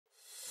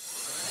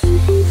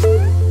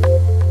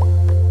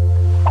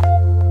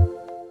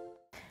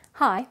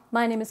Hi,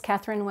 my name is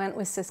Catherine Wendt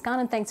with Syscon,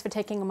 and thanks for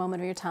taking a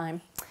moment of your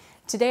time.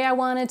 Today I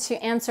wanted to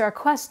answer a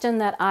question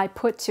that I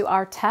put to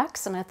our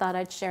techs, and I thought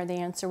I'd share the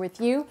answer with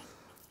you.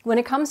 When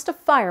it comes to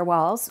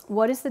firewalls,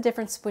 what is the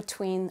difference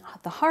between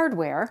the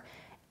hardware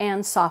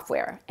and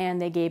software?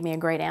 And they gave me a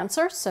great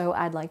answer, so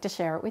I'd like to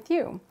share it with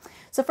you.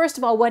 So first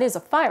of all, what is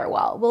a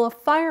firewall? Well, a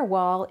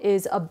firewall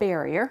is a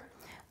barrier,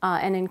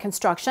 and in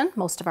construction,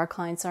 most of our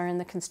clients are in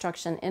the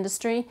construction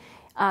industry.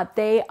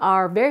 They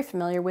are very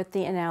familiar with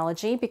the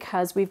analogy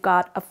because we've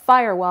got a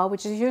firewall,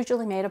 which is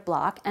usually made of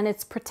block, and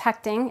it's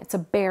protecting, it's a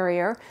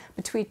barrier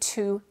between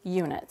two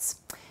units.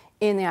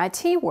 In the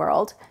IT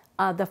world,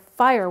 the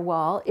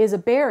firewall is a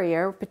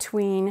barrier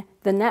between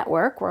the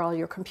network, where all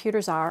your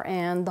computers are,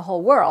 and the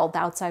whole world, the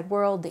outside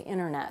world, the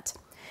internet.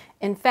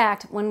 In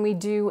fact, when we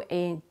do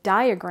a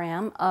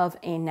diagram of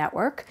a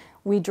network,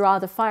 we draw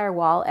the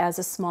firewall as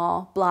a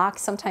small block,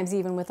 sometimes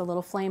even with a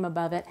little flame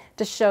above it,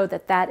 to show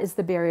that that is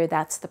the barrier,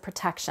 that's the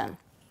protection.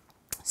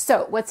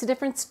 So what's the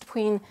difference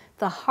between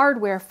the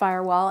hardware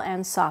firewall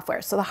and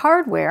software? So the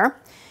hardware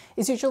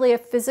is usually a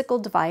physical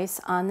device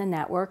on the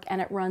network,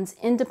 and it runs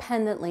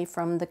independently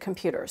from the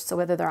computers. So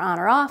whether they're on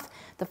or off,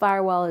 the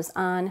firewall is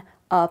on,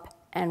 up,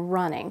 and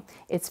running.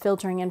 It's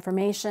filtering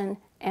information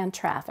and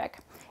traffic.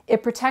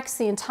 It protects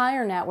the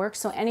entire network,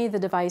 so any of the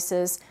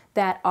devices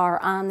that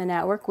are on the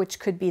network, which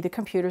could be the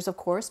computers, of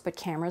course, but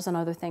cameras and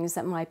other things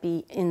that might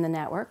be in the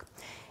network.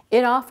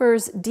 It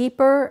offers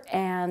deeper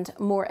and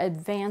more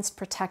advanced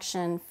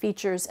protection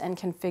features and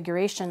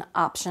configuration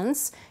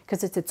options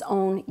because it's its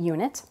own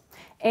unit.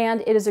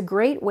 And it is a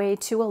great way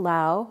to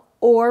allow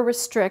or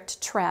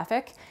restrict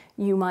traffic.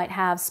 You might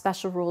have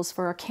special rules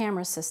for a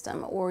camera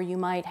system, or you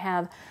might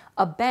have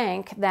a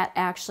bank that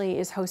actually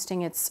is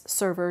hosting its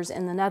servers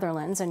in the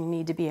Netherlands and you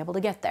need to be able to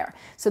get there.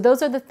 So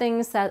those are the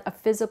things that a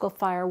physical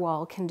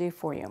firewall can do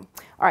for you. All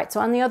right,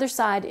 so on the other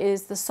side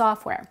is the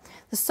software.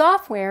 The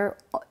software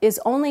is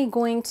only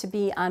going to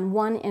be on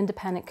one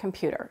independent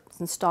computer.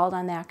 It's installed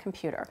on that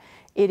computer.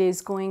 It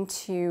is going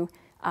to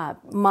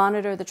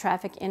monitor the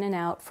traffic in and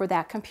out for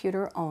that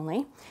computer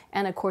only.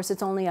 And of course,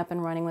 it's only up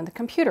and running when the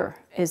computer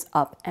is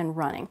up and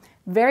running.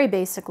 Very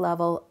basic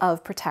level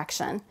of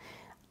protection.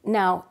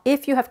 Now,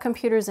 if you have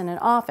computers in an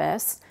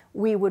office,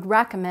 we would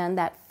recommend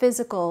that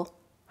physical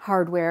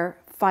hardware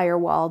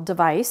firewall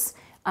device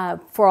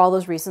for all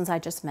those reasons I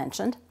just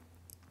mentioned.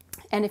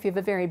 And if you have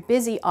a very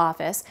busy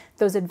office,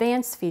 those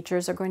advanced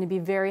features are going to be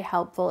very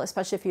helpful,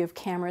 especially if you have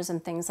cameras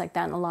and things like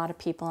that and a lot of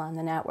people on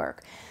the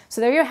network.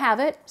 So there you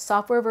have it,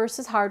 software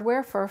versus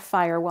hardware for a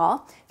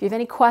firewall. If you have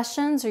any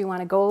questions or you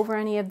want to go over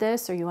any of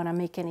this or you want to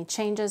make any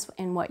changes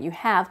in what you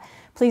have,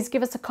 please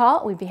give us a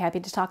call. We'd be happy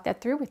to talk that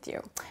through with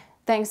you.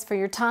 Thanks for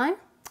your time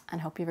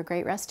and hope you have a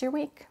great rest of your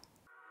week.